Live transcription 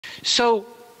So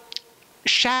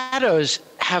shadows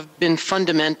have been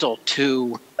fundamental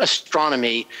to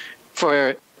astronomy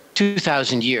for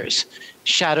 2,000 years.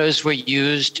 Shadows were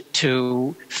used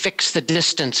to fix the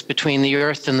distance between the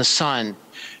Earth and the sun.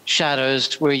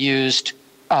 Shadows were used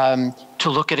to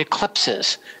look at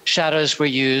eclipses. Shadows were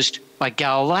used by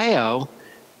Galileo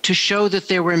to show that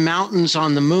there were mountains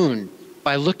on the moon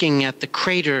by looking at the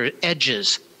crater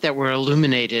edges that were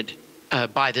illuminated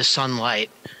by the sunlight.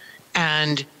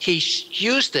 And he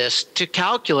used this to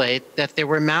calculate that there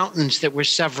were mountains that were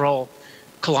several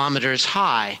kilometers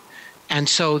high. And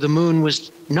so the moon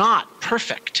was not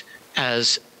perfect,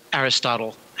 as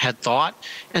Aristotle had thought.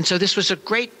 And so this was a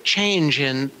great change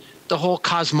in the whole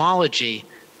cosmology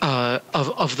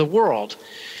of the world.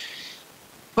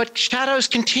 But shadows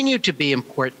continue to be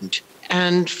important.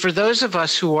 And for those of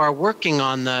us who are working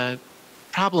on the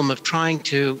problem of trying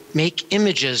to make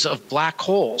images of black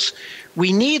holes,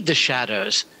 we need the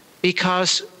shadows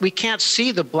because we can't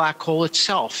see the black hole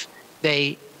itself.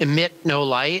 They emit no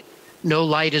light. No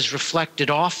light is reflected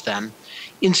off them.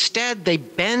 Instead, they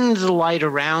bend the light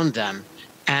around them.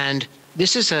 And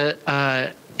this is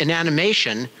an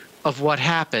animation of what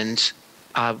happens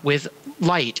with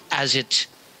light as it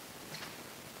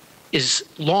is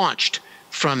launched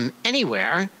from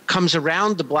anywhere, comes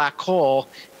around the black hole,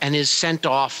 and is sent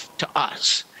off to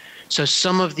us. So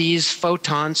some of these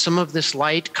photons, some of this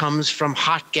light comes from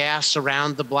hot gas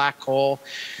around the black hole.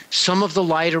 Some of the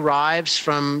light arrives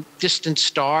from distant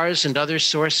stars and other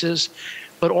sources.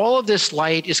 But all of this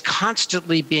light is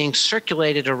constantly being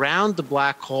circulated around the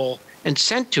black hole and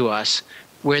sent to us,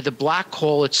 where the black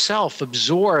hole itself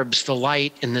absorbs the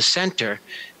light in the center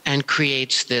and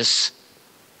creates this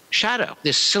shadow,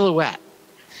 this silhouette.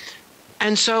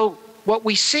 And so what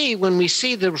we see when we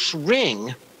see this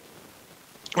ring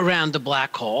around the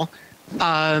black hole,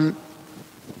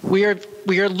 we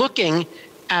are looking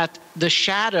at the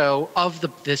shadow of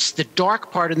the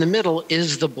dark part in the middle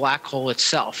is the black hole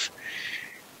itself.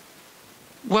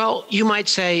 Well, you might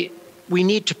say we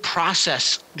need to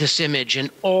process this image in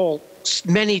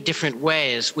many different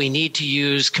ways. We need to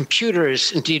use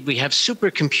computers. Indeed, we have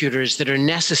supercomputers that are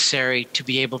necessary to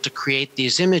be able to create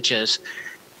these images.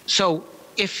 So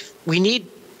if we need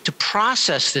to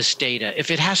process this data, if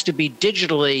it has to be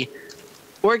digitally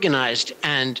organized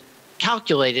and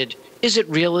calculated, is it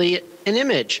really an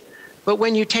image? But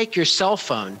when you take your cell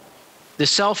phone, the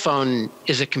cell phone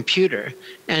is a computer,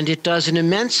 and it does an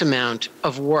immense amount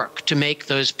of work to make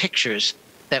those pictures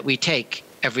that we take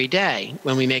every day.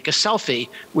 When we make a selfie,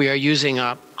 we are using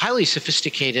a highly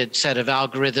sophisticated set of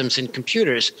algorithms and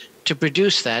computers to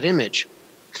produce that image.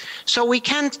 So we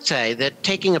can say that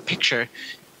taking a picture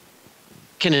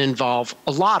can involve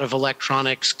a lot of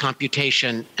electronics,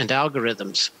 computation, and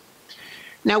algorithms.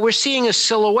 Now we're seeing a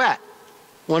silhouette.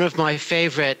 One of my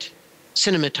favorite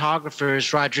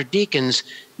cinematographers, Roger Deakins,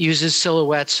 uses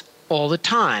silhouettes all the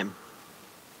time.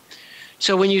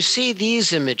 So when you see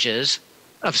these images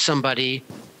of somebody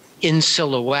in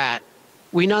silhouette,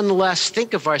 we nonetheless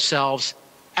think of ourselves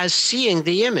as seeing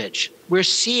the image. We're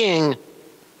seeing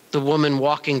the woman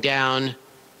walking down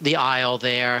the aisle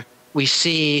there. We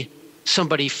see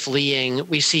somebody fleeing.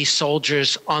 We see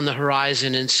soldiers on the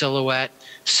horizon in silhouette.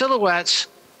 Silhouettes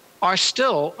are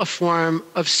still a form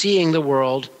of seeing the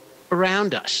world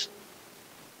around us.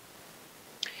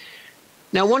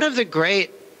 Now, one of the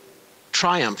great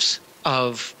triumphs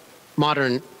of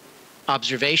modern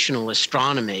observational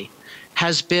astronomy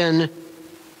has been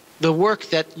the work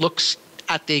that looks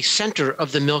at the center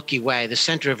of the Milky Way, the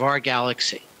center of our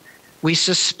galaxy. We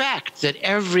suspect that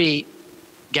every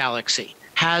galaxy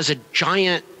has a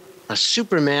giant, a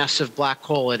supermassive black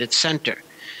hole at its center.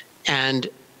 And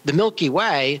the Milky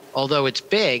Way, although it's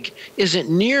big, isn't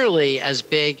nearly as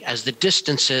big as the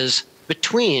distances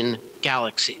between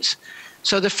galaxies.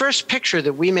 So the first picture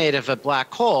that we made of a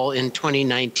black hole in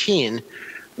 2019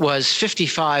 was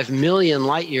 55 million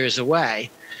light years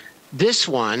away. This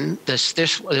one,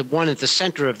 this one at the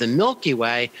center of the Milky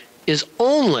Way, is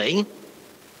only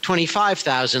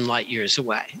 25,000 light years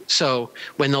away. So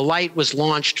when the light was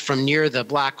launched from near the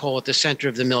black hole at the center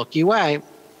of the Milky Way,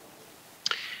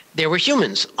 there were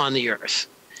humans on the Earth.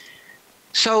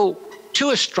 So two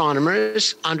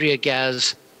astronomers, Andrea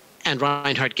Ghez and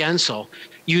Reinhard Genzel,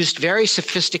 used very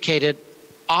sophisticated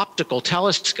optical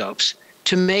telescopes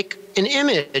to make an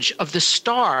image of the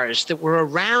stars that were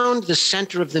around the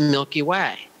center of the Milky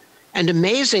Way. And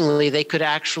amazingly, they could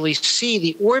actually see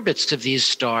the orbits of these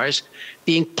stars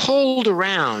being pulled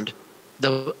around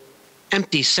the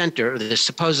empty center, the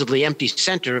supposedly empty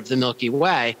center of the Milky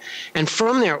Way. And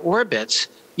from their orbits,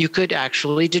 you could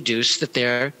actually deduce that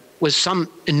they're was some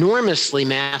enormously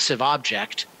massive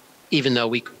object, even though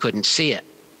we couldn't see it.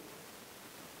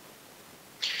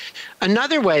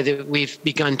 Another way that we've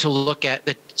begun to look at,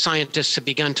 that scientists have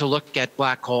begun to look at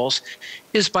black holes,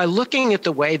 is by looking at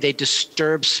the way they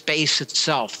disturb space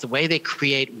itself, the way they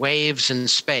create waves in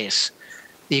space.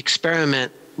 The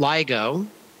experiment LIGO,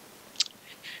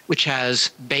 which has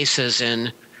bases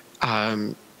in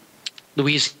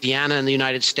Louisiana in the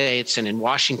United States and in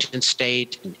Washington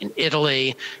State, and in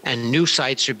Italy, and new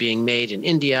sites are being made in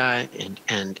India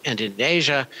and in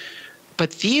Asia.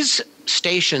 But these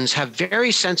stations have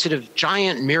very sensitive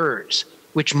giant mirrors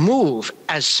which move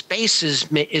as space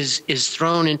is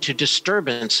thrown into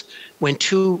disturbance when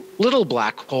two little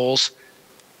black holes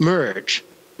merge.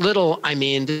 Little, I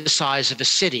mean the size of a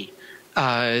city.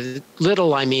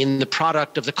 Little, I mean the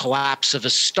product of the collapse of a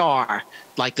star,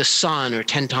 like the sun, or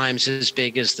 10 times as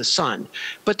big as the sun.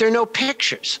 But there are no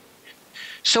pictures.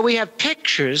 So we have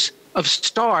pictures of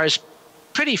stars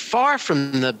pretty far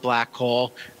from the black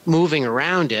hole moving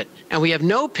around it, and we have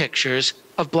no pictures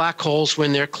of black holes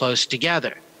when they're close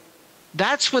together.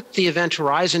 That's what the Event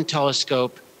Horizon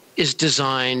Telescope is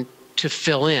designed to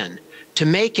fill in, to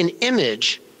make an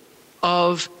image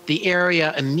of the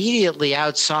area immediately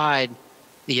outside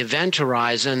the event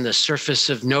horizon, the surface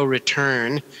of no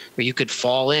return, where you could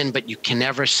fall in, but you can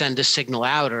never send a signal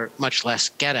out, or much less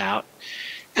get out.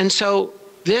 And so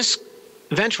this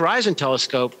Event Horizon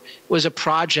Telescope was a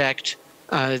project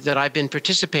that I've been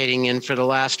participating in for the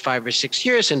last 5 or 6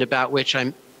 years, and about which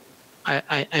I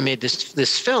made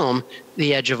this film,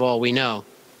 The Edge of All We Know.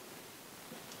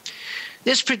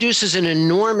 This produces an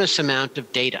enormous amount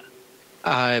of data,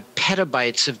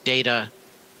 petabytes of data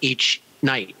each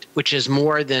night, which is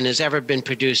more than has ever been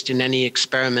produced in any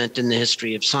experiment in the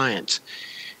history of science.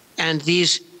 And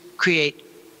these create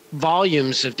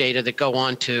volumes of data that go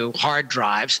onto hard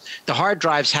drives. The hard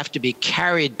drives have to be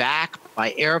carried back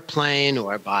by airplane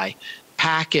or by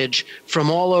package from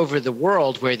all over the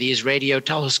world where these radio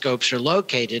telescopes are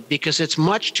located, because it's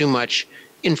much too much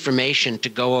information to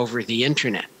go over the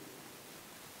internet.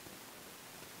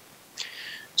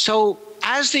 So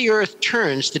as the Earth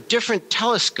turns, the different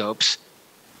telescopes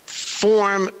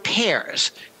form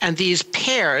pairs. And these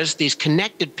pairs, these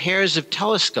connected pairs of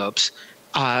telescopes,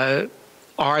 are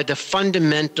the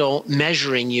fundamental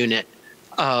measuring unit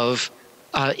of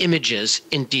images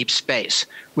in deep space.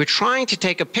 We're trying to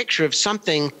take a picture of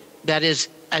something that is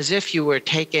as if you were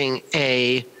taking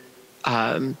a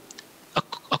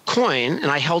coin, and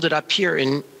I held it up here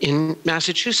in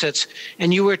Massachusetts,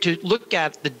 and you were to look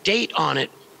at the date on it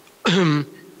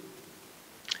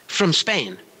from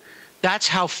Spain. That's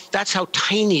how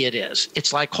tiny it is.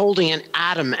 It's like holding an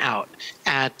atom out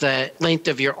at the length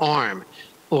of your arm,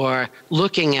 or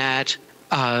looking at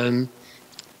an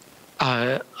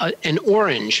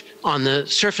orange on the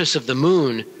surface of the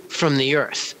moon from the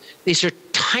Earth. These are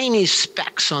tiny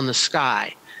specks on the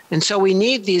sky. And so we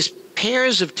need these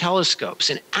pairs of telescopes.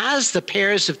 And as the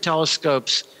pairs of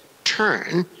telescopes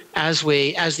turn, as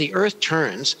the Earth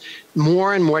turns,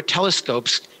 more and more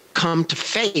telescopes come to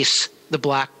face the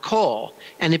black hole,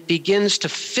 and it begins to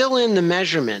fill in the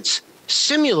measurements,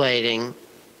 simulating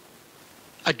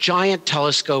a giant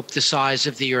telescope the size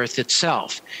of the Earth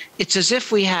itself. It's as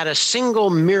if we had a single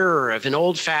mirror of an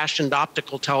old-fashioned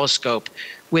optical telescope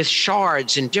with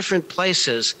shards in different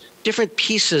places, different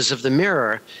pieces of the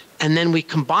mirror, and then we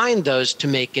combine those to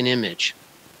make an image.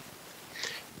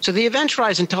 So the Event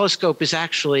Horizon Telescope is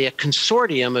actually a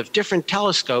consortium of different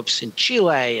telescopes in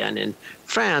Chile and in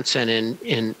France and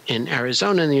in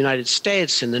Arizona in the United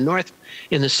States, in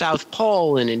the South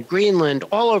Pole and in Greenland,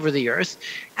 all over the Earth,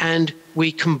 and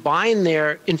we combine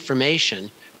their information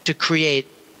to create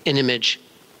an image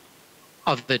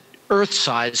of the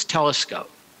Earth-sized telescope.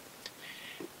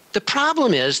 The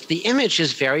problem is the image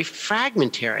is very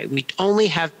fragmentary. We only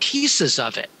have pieces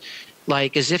of it,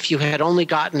 like as if you had only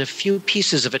gotten a few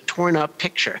pieces of a torn up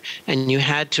picture and you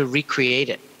had to recreate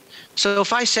it. So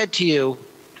if I said to you,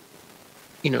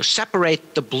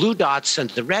 separate the blue dots and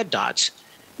the red dots,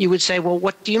 you would say, well,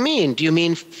 what do you mean? Do you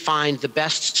mean find the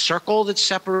best circle that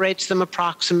separates them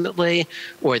approximately,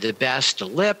 or the best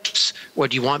ellipse? Or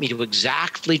do you want me to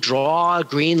exactly draw a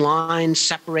green line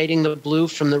separating the blue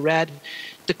from the red?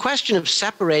 The question of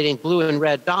separating blue and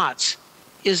red dots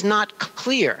is not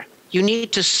clear. You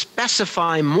need to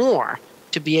specify more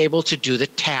to be able to do the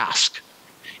task.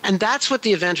 And that's what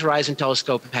the Event Horizon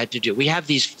Telescope had to do. We have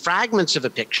these fragments of a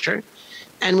picture,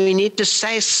 and we need to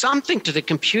say something to the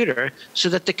computer so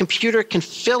that the computer can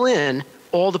fill in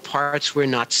all the parts we're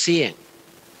not seeing.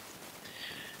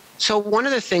 So one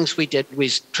of the things we did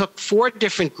was took 4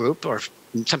 different groups, or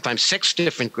sometimes 6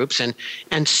 different groups,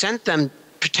 and sent them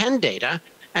pretend data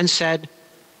and said,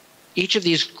 each of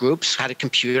these groups had a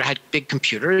computer, had big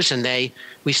computers, and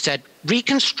we said,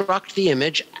 reconstruct the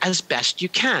image as best you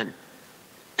can.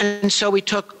 And so we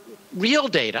took real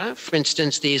data, for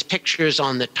instance, these pictures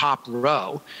on the top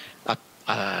row,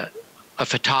 a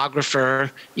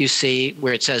photographer, you see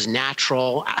where it says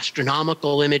natural,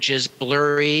 astronomical images,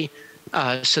 blurry,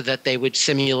 so that they would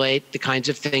simulate the kinds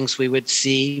of things we would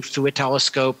see through a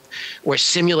telescope, or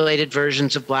simulated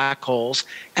versions of black holes.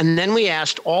 And then we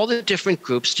asked all the different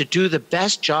groups to do the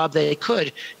best job they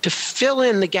could to fill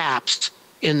in the gaps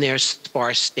in their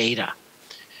sparse data.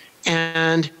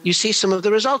 And you see some of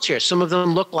the results here. Some of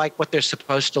them look like what they're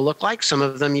supposed to look like. Some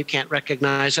of them you can't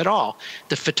recognize at all.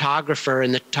 The photographer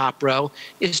in the top row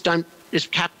is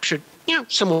captured,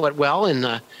 somewhat well in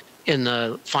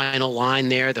the final line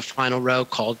there, the final row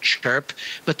called chirp,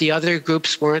 but the other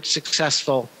groups weren't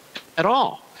successful at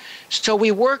all. So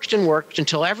we worked and worked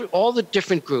until all the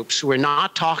different groups who were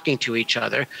not talking to each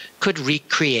other could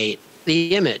recreate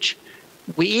the image.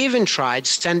 We even tried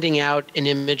sending out an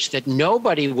image that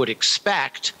nobody would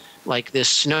expect, like this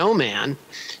snowman,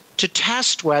 to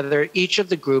test whether each of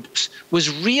the groups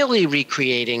was really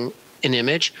recreating an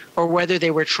image or whether they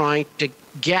were trying to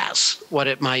guess what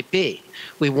it might be.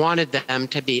 We wanted them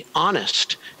to be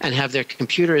honest and have their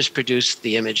computers produce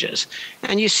the images.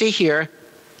 And you see here,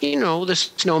 the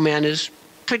snowman is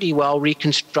pretty well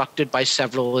reconstructed by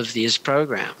several of these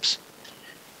programs.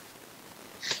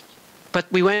 But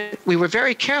we were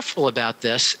very careful about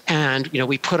this, and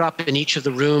we put up in each of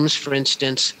the rooms, for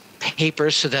instance,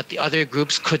 papers so that the other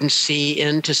groups couldn't see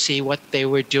in to see what they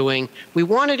were doing. We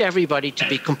wanted everybody to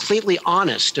be completely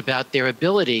honest about their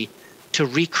ability to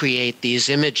recreate these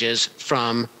images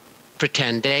from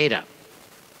pretend data.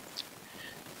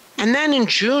 And then in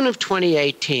June of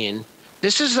 2018,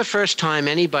 this is the first time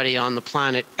anybody on the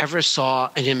planet ever saw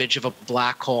an image of a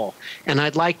black hole. And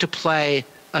I'd like to play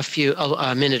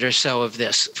a minute or so of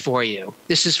this for you.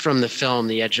 This is from the film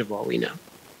The Edge of All We Know.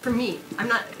 For me, I'm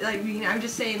not I'm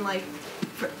just saying I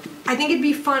think it'd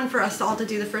be fun for us all to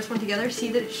do the first one together,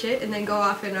 see the shit, and then go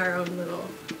off in our own little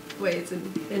ways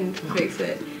and fix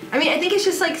it. I mean, I think it's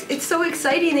just it's so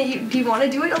exciting that do you want to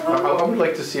do it alone? I would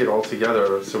like to see it all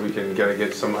together so we can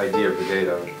get some idea of the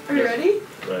data. Are you ready?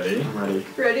 Ready. I'm ready.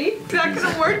 Ready? Is that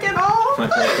gonna work at all?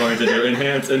 I'm going to do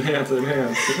enhance.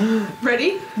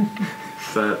 Ready?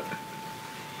 Set.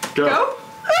 Go. Go? Oh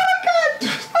god!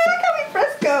 Oh look how we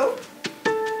press go!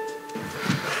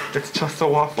 It's just a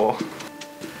waffle.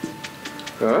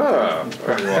 Ah,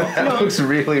 that looks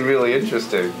really, really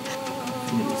interesting.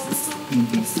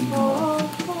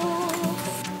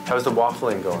 How's the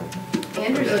waffling going?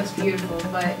 Andrew looks beautiful,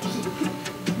 but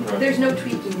there's no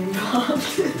tweaking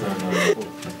involved. No.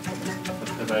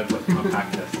 Because I put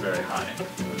compactness very high.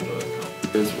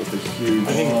 With a huge...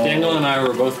 I think Daniel and I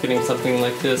were both getting something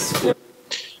like this.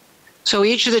 So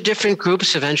each of the different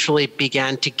groups eventually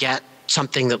began to get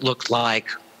something that looked like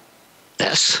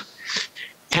this.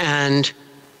 And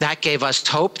that gave us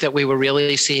hope that we were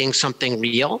really seeing something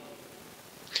real.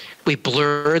 We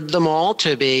blurred them all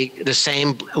to be the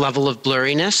same level of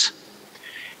blurriness.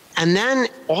 And then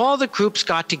all the groups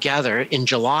got together in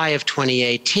July of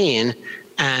 2018,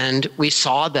 and we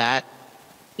saw that,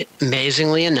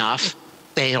 amazingly enough,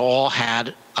 they all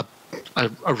had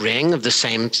a ring of the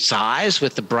same size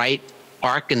with the bright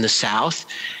arc in the south.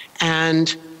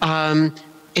 And then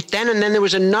there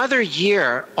was another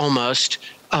year almost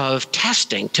of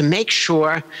testing to make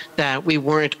sure that we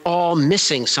weren't all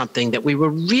missing something, that we were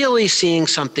really seeing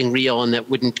something real and that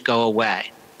wouldn't go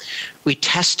away. We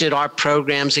tested our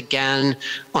programs again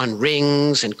on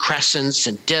rings and crescents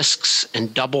and disks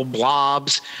and double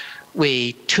blobs.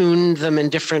 We tuned them in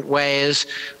different ways.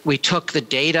 We took the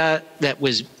data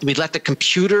we let the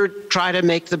computer try to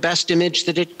make the best image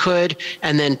that it could,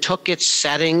 and then took its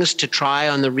settings to try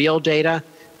on the real data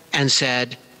and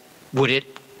said, would it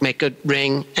make a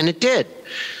ring? And it did.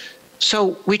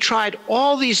 So we tried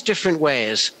all these different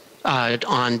ways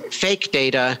on fake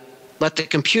data, let the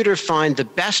computer find the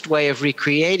best way of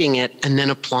recreating it and then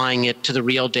applying it to the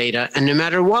real data. And no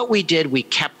matter what we did, we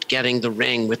kept getting the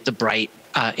ring with the bright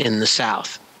in the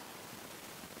south.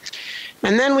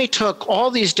 And then we took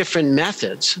all these different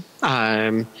methods.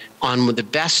 On the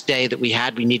best day that we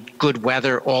had, we need good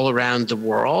weather all around the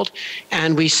world.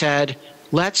 And we said,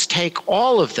 let's take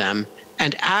all of them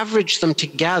and average them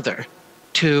together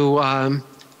to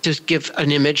give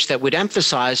an image that would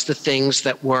emphasize the things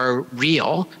that were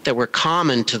real, that were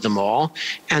common to them all,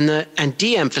 and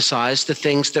de-emphasize the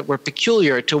things that were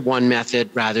peculiar to one method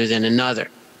rather than another.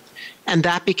 And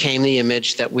that became the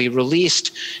image that we released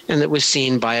and that was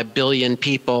seen by 1 billion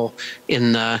people in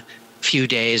the few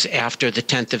days after the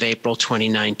 10th of April,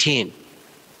 2019.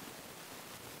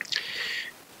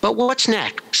 But what's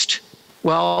next?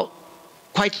 Well,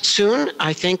 quite soon,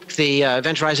 I think the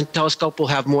Event Horizon Telescope will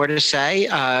have more to say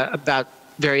about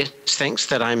various things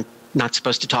that I'm not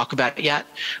supposed to talk about yet.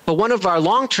 But one of our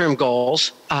long-term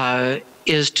goals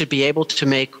is to be able to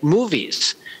make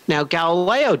movies. Now,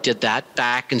 Galileo did that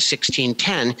back in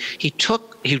 1610. He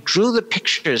drew the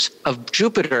pictures of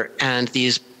Jupiter and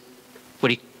these,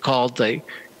 what he called the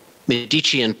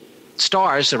Medicean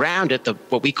stars around it,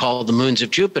 what we call the moons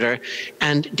of Jupiter,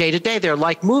 and day to day they're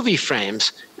like movie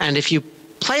frames. And if you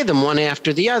play them one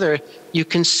after the other, you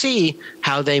can see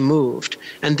how they moved.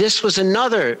 And this was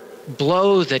another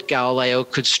blow that Galileo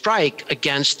could strike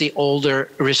against the older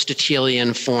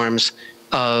Aristotelian forms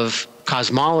of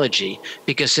cosmology,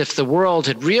 because if the world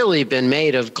had really been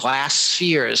made of glass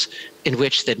spheres in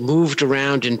which that moved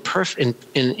around in perfect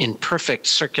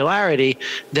circularity,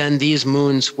 then these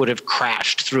moons would have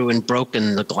crashed through and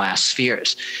broken the glass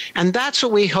spheres. And that's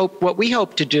what we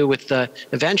hope to do with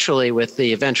eventually with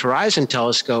the Event Horizon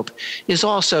Telescope, is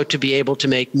also to be able to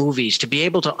make movies, to be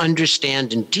able to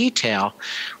understand in detail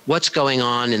what's going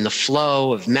on in the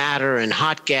flow of matter and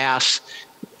hot gas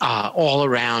all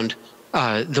around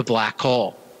the black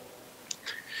hole.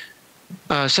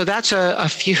 So that's a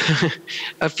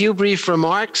few brief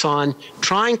remarks on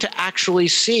trying to actually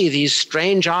see these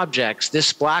strange objects.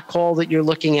 This black hole that you're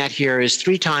looking at here is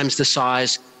 3 times the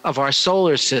size of our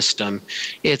solar system.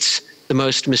 It's the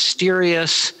most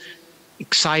mysterious,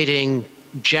 exciting,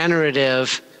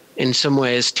 generative, in some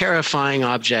ways terrifying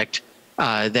object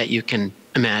that you can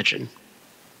imagine.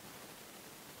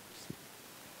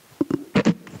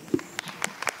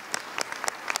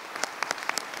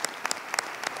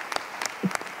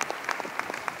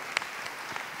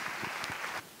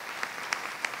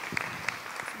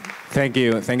 Thank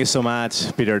you so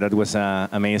much, Peter. That was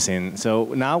amazing. So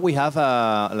now we have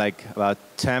like about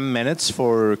 10 minutes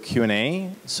for Q&A.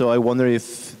 So I wonder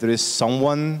if there is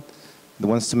someone that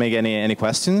wants to make any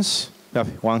questions. We have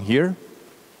one here.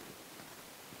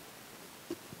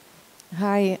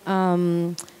 Hi.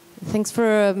 Thanks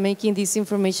for making this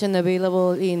information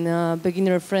available in a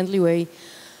beginner-friendly way.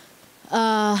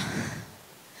 I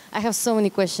have so many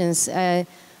questions.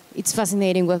 It's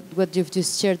fascinating what you've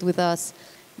just shared with us.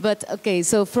 But okay,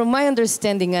 so from my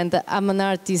understanding, and I'm an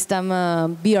artist, I'm a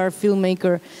VR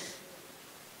filmmaker,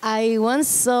 I once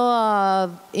saw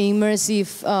an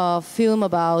immersive film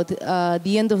about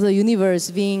the end of the universe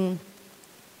being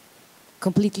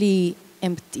completely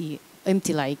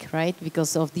empty-like, right?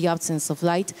 Because of the absence of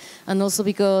light, and also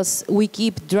because we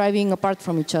keep driving apart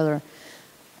from each other.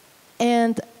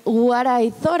 And what I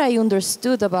thought I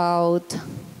understood about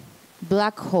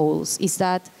black holes is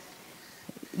that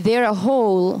they're a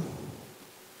hole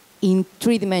in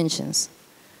 3 dimensions.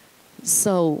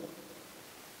 So,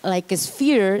 like a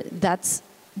sphere, that's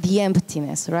the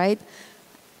emptiness, right?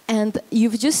 And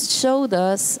you've just showed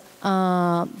us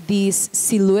this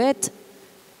silhouette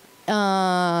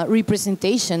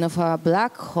representation of a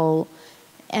black hole.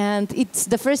 And it's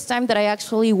the first time that I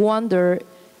actually wonder,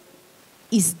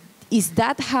 is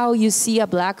that how you see a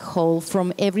black hole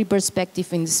from every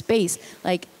perspective in space?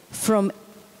 Like, from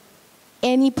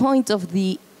any point of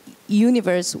the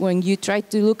universe, when you try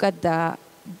to look at the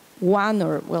one,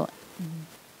 or well,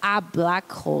 a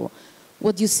black hole,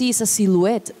 what you see is a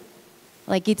silhouette.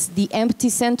 Like, it's the empty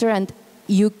center, and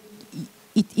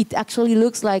it actually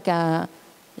looks like a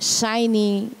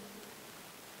shiny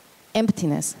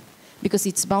emptiness because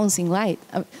it's bouncing light.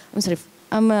 I'm sorry,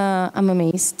 I'm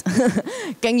amazed.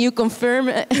 Can you confirm?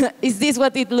 Is this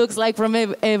what it looks like from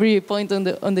every point on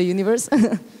the universe?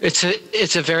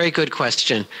 It's a very good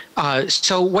question.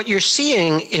 So what you're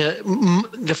seeing,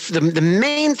 the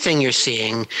main thing you're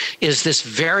seeing is this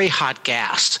very hot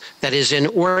gas that is in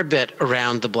orbit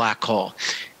around the black hole.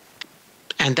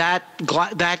 And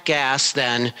that gas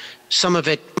then, some of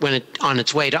it, when it on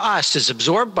its way to us, is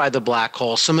absorbed by the black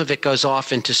hole. Some of it goes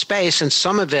off into space, and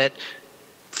some of it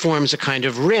forms a kind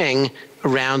of ring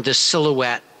around this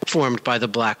silhouette formed by the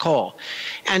black hole.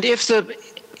 And if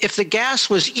the gas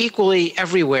was equally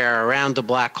everywhere around the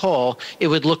black hole, it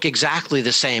would look exactly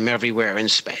the same everywhere in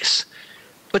space.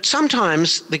 But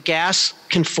sometimes the gas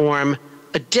can form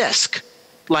a disk,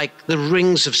 like the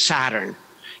rings of Saturn.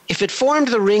 If it formed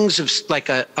the rings of like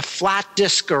a flat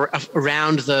disk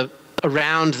around the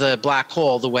black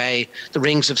hole, the way the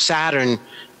rings of Saturn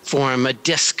form a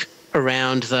disk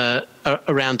around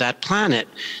that planet,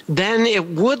 then it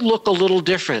would look a little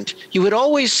different. You would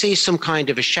always see some kind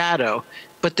of a shadow,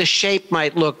 but the shape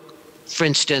might look for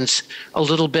instance, a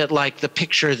little bit like the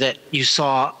picture that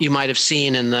you might have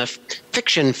seen in the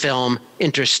fiction film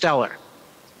Interstellar.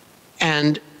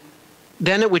 And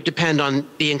then it would depend on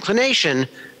the inclination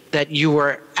that you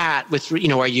were at with,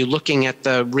 are you looking at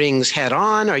the rings head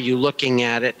on? Are you looking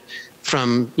at it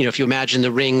from, if you imagine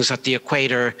the rings at the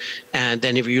equator, and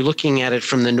then if you're looking at it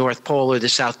from the North Pole or the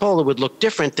South Pole, it would look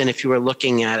different than if you were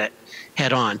looking at it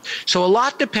head on. So a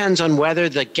lot depends on whether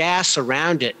the gas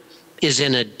around it is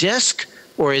in a disk,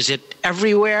 or is it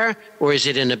everywhere, or is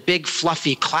it in a big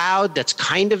fluffy cloud that's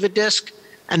kind of a disk?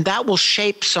 And that will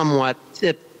shape somewhat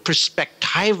the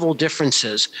perspectival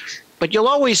differences. But you'll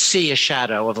always see a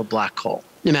shadow of a black hole,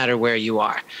 no matter where you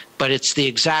are. But it's the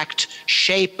exact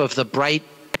shape of the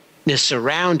brightness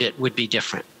around it would be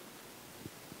different.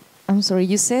 I'm sorry,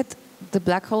 you said the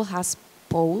black hole has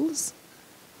poles?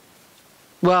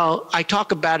 Well, I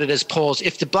talk about it as poles.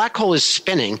 If the black hole is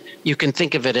spinning, you can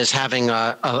think of it as having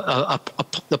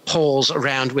the poles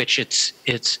around which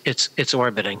it's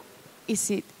orbiting.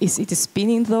 Is it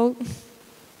spinning though?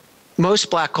 Most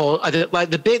black holes,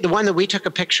 the one that we took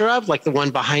a picture of, like the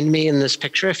one behind me in this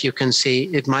picture, if you can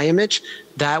see in my image,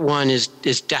 that one is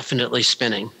definitely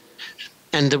spinning.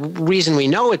 And the reason we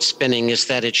know it's spinning is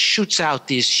that it shoots out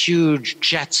these huge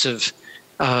jets of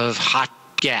hot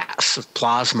gas, of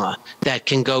plasma, that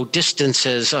can go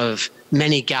distances of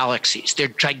many galaxies. They're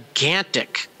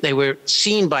gigantic. They were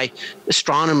seen by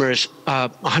astronomers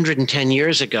 110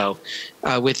 years ago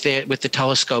with the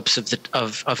telescopes of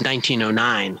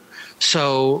 1909.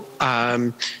 So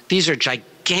these are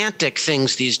gigantic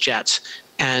things, these jets,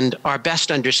 and our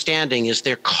best understanding is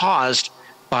they're caused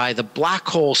by the black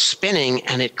hole spinning,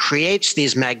 and it creates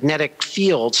these magnetic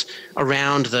fields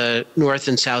around the North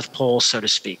and South Pole, so to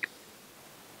speak.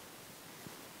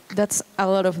 That's a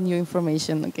lot of new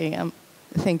information. Okay,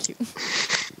 thank you.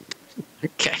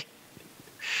 Okay.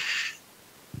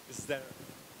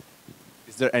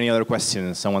 Is there any other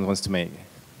questions someone wants to make?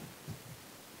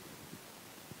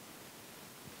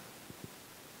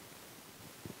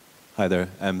 Hi there.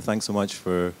 Thanks so much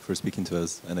for speaking to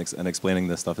us and explaining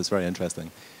this stuff. It's very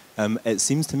interesting. It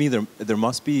seems to me there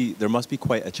must be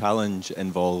quite a challenge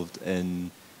involved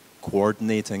in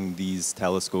coordinating these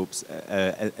telescopes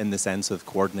in the sense of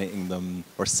coordinating them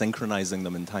or synchronizing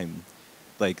them in time,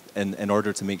 like in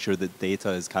order to make sure that data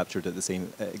is captured at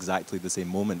exactly the same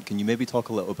moment. Can you maybe talk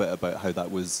a little bit about how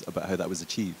that was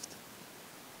achieved?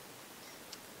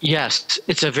 Yes,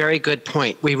 it's a very good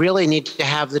point. We really need to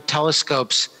have the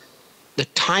telescopes, the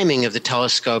timing of the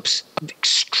telescopes,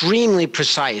 extremely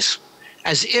precise,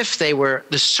 as if they were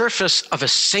the surface of a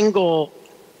single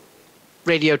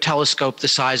radio telescope the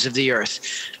size of the Earth.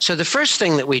 So the first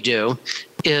thing that we do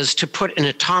is to put an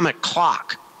atomic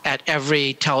clock at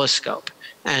every telescope.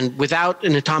 And without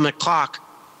an atomic clock,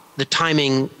 the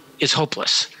timing is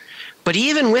hopeless. But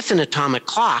even with an atomic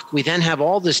clock, we then have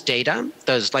all this data,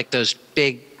 those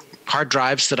big hard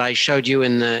drives that I showed you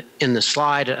in the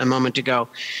slide a moment ago.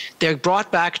 They're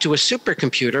brought back to a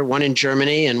supercomputer, one in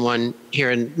Germany and one here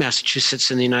in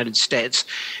Massachusetts in the United States.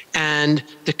 And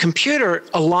the computer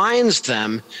aligns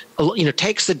them,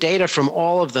 takes the data from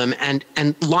all of them and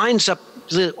lines up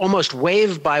almost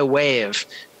wave by wave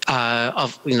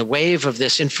wave of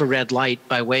this infrared light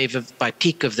by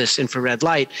peak of this infrared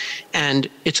light. And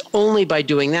it's only by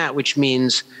doing that, which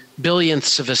means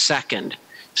billionths of a second.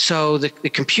 So the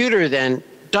computer then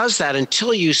does that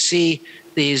until you see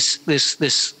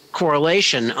this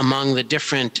correlation among the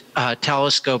different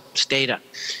telescopes' data.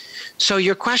 So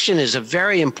your question is a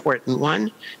very important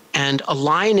one, and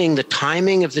aligning the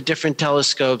timing of the different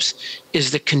telescopes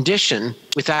is the condition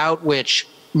without which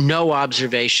no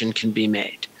observation can be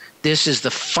made. This is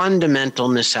the fundamental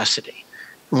necessity.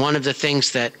 One of the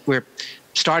things that we're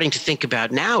starting to think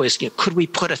about now is, could we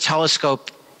put a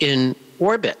telescope in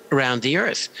orbit around the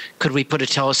Earth? Could we put a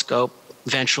telescope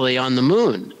eventually on the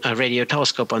moon, a radio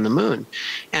telescope on the moon?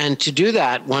 And to do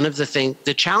that, one of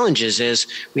the challenges is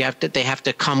they have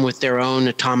to come with their own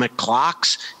atomic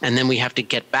clocks, and then we have to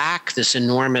get back this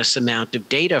enormous amount of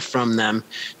data from them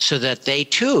so that they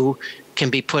too can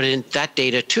be put in, that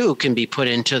data too can be put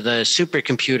into the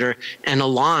supercomputer and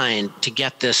aligned to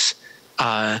get this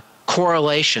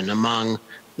correlation among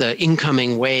the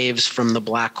incoming waves from the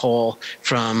black hole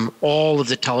from all of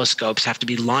the telescopes have to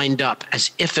be lined up as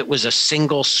if it was a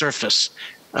single surface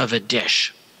of a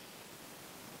dish.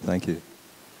 Thank you.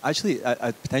 Actually,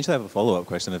 I potentially have a follow-up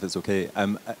question, if it's okay.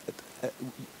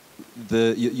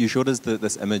 You showed us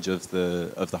this image of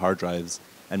the hard drives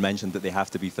and mentioned that they have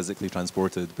to be physically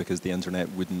transported because the internet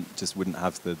wouldn't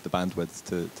have the bandwidth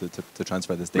to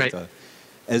transfer this data.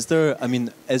 Is there, I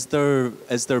mean, is there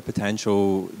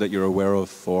potential that you're aware of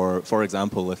for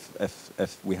example,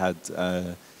 if we had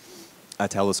a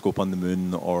telescope on the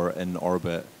moon or in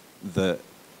orbit,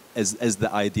 is the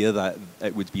idea that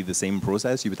it would be the same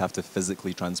process? You would have to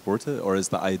physically transport it, or is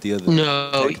the idea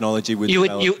that technology would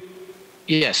develop?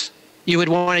 Yes, you would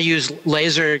want to use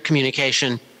laser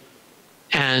communication,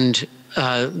 and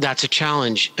that's a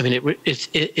challenge. I mean,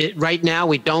 right now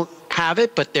we don't have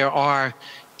it, but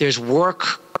there's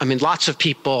work. I mean, lots of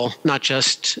people, not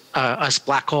just us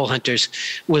black hole hunters,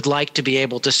 would like to be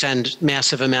able to send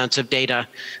massive amounts of data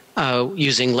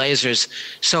using lasers.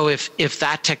 So if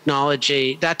that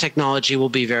technology will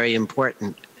be very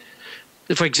important.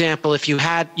 For example, if you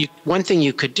had, one thing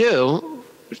you could do,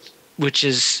 which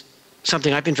is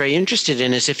something I've been very interested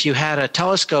in, is if you had a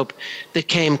telescope that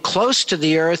came close to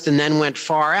the Earth and then went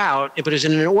far out, but it was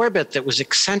in an orbit that was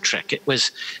eccentric. It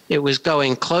was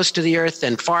going close to the Earth,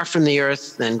 then far from the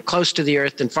Earth, then close to the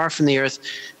Earth, then far from the Earth.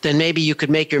 Then maybe you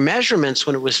could make your measurements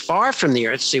when it was far from the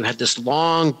Earth. So you had this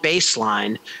long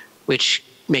baseline, which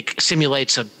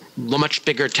simulates a much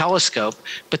bigger telescope,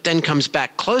 but then comes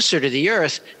back closer to the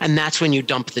Earth, and that's when you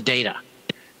dump the data.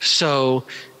 So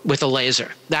with a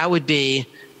laser, I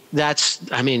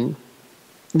mean,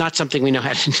 not something we know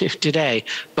how to do today,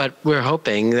 but we're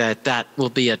hoping that will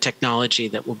be a technology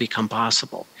that will become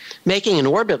possible. Making an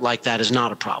orbit like that is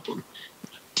not a problem.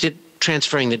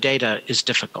 Transferring the data is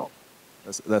difficult.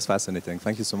 That's fascinating.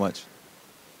 Thank you so much.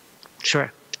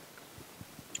 Sure.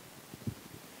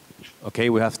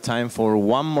 Okay, we have time for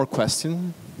one more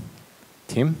question.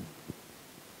 Tim?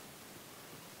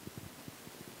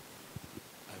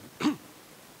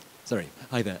 Sorry.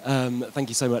 Hi there. Thank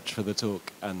you so much for the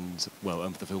talk and, well,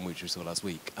 for the film which we saw last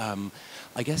week.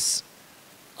 I guess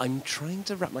I'm trying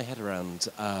to wrap my head around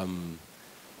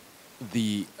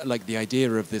the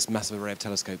idea of this massive array of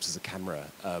telescopes as a camera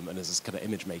and as this kind of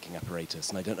image-making apparatus.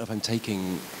 And I don't know if I'm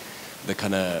taking the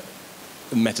kind of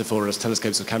metaphor as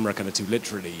telescopes of camera kind of too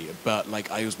literally, but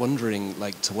I was wondering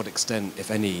to what extent, if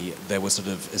any, there were sort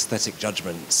of aesthetic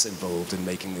judgments involved in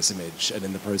making this image and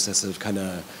in the process of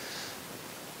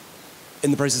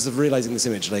realizing this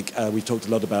image. We've talked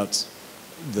a lot about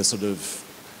the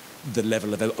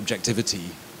level of objectivity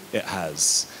it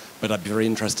has, but I'd be very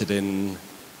interested in,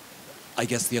 I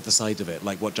guess, the other side of it,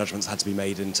 what judgments had to be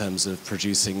made in terms of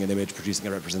producing an image, producing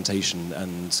a representation,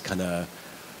 and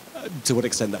to what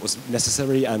extent that was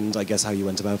necessary, and I guess how you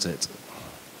went about it.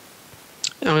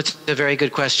 No, it's a very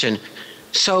good question.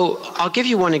 So I'll give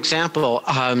you one example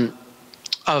of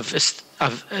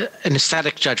an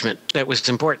aesthetic judgment that was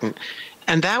important.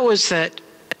 And that was that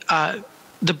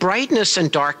the brightness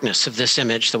and darkness of this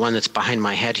image, the one that's behind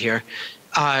my head here,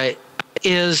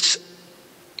 is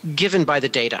given by the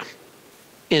data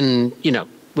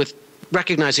with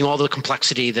recognizing all the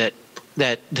complexity that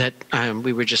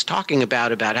we were just talking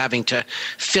about having to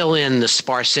fill in the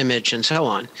sparse image and so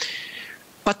on.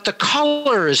 But the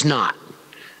color is not.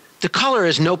 The color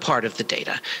is no part of the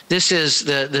data. This is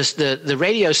the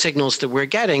radio signals that we're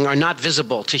getting are not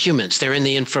visible to humans. They're in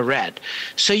the infrared.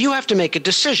 So you have to make a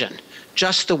decision.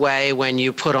 Just the way when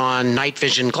you put on night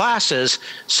vision glasses,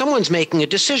 someone's making a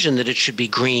decision that it should be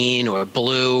green or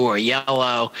blue or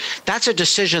yellow. That's a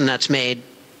decision that's made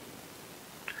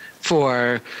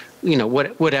for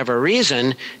whatever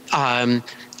reason. And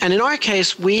in our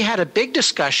case, we had a big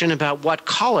discussion about what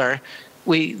color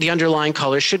the underlying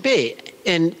color should be.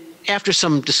 And after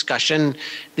some discussion,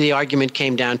 the argument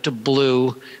came down to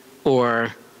blue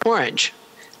or orange.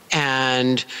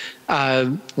 And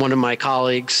one of my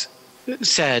colleagues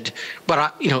said,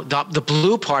 but the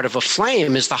blue part of a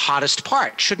flame is the hottest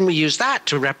part. Shouldn't we use that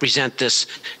to represent this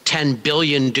 10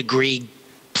 billion degree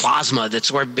plasma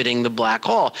that's orbiting the black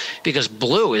hole? Because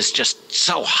blue is just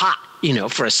so hot,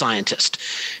 for a scientist.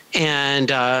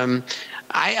 And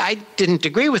I didn't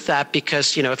agree with that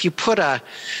because,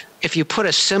 if you put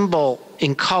a symbol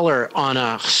in color on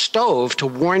a stove to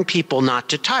warn people not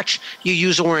to touch, you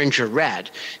use orange or red.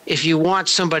 If you want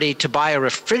somebody to buy a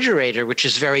refrigerator, which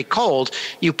is very cold,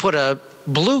 you put a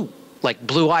blue, like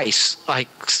blue ice.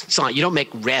 You don't make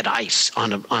red ice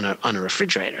on a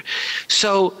refrigerator.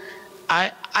 So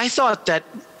I thought that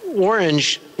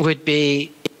orange would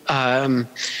be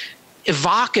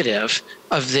evocative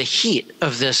of the heat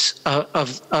of this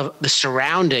of the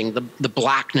surrounding, the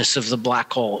blackness of the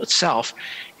black hole itself.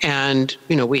 And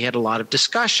we had a lot of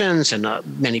discussions, and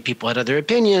many people had other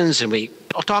opinions, and we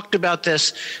all talked about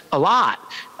this a lot.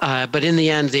 But in the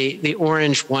end, the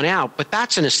orange won out. But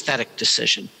that's an aesthetic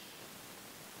decision,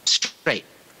 straight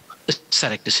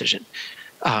aesthetic decision.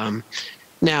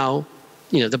 Now,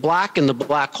 the black in the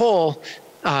black hole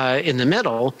in the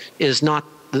middle is not,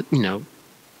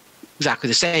 exactly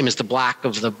the same as the black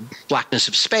of the blackness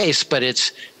of space, but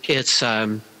it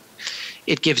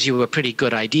gives you a pretty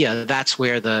good idea. That's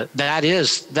where that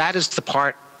is the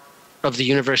part of the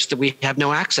universe that we have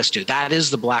no access to. That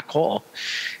is the black hole.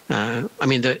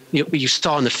 You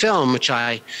saw in the film, which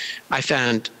I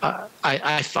found,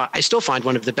 I still find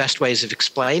one of the best ways of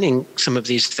explaining some of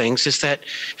these things is that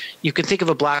you can think of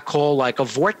a black hole like a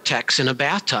vortex in a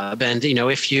bathtub, and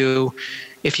if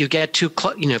you get too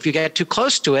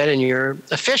close to it and you're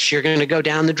a fish, you're going to go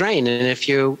down the drain, and if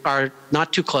you are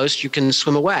not too close, you can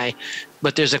swim away.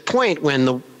 But there's a point when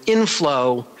the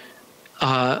inflow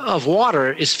of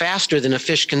water is faster than a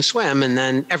fish can swim, and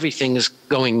then everything is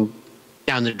going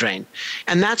down the drain.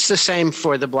 And that's the same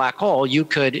for the black hole. You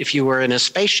could, if you were in a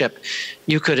spaceship,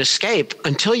 you could escape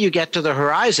until you get to the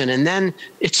horizon, and then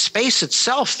it's space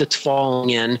itself that's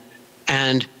falling in,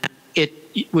 and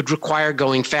it would require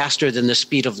going faster than the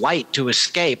speed of light to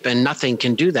escape, and nothing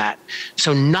can do that.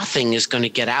 So nothing is going to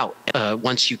get out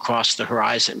once you cross the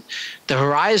horizon. The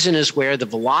horizon is where the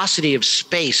velocity of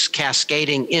space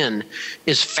cascading in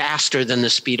is faster than the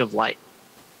speed of light.